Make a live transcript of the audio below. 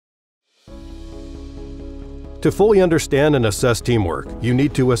To fully understand and assess teamwork, you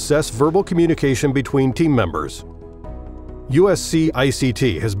need to assess verbal communication between team members. USC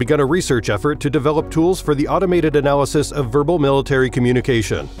ICT has begun a research effort to develop tools for the automated analysis of verbal military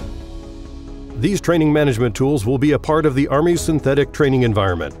communication. These training management tools will be a part of the Army's synthetic training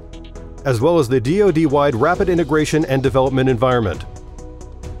environment, as well as the DoD-wide rapid integration and development environment.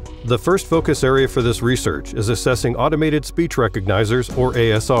 The first focus area for this research is assessing automated speech recognizers, or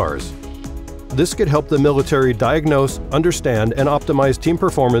ASRs. This could help the military diagnose, understand, and optimize team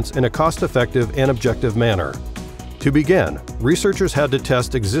performance in a cost-effective and objective manner. To begin, researchers had to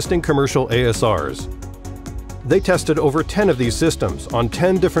test existing commercial ASRs. They tested over 10 of these systems on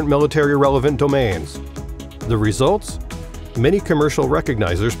 10 different military-relevant domains. The results? Many commercial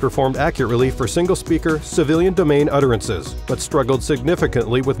recognizers performed accurately for single-speaker, civilian domain utterances, but struggled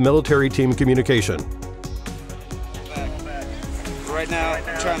significantly with military team communication. Right now,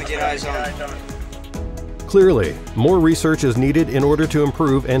 I'm trying to get eyes on. Clearly, more research is needed in order to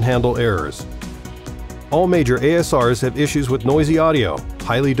improve and handle errors. All major ASRs have issues with noisy audio,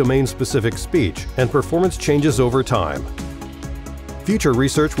 highly domain-specific speech, and performance changes over time. Future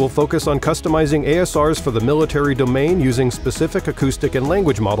research will focus on customizing ASRs for the military domain using specific acoustic and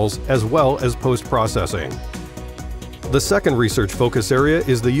language models, as well as post-processing. The second research focus area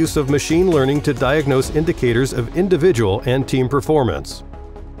is the use of machine learning to diagnose indicators of individual and team performance.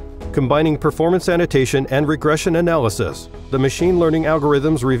 Combining performance annotation and regression analysis, the machine learning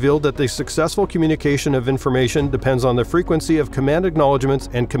algorithms revealed that the successful communication of information depends on the frequency of command acknowledgements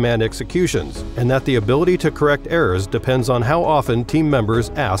and command executions, and that the ability to correct errors depends on how often team members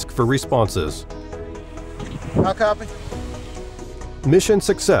ask for responses. I'll copy. Mission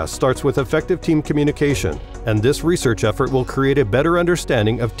success starts with effective team communication, and this research effort will create a better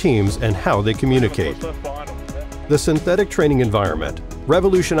understanding of teams and how they communicate. The synthetic training environment,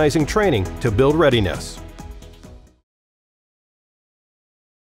 revolutionizing training to build readiness.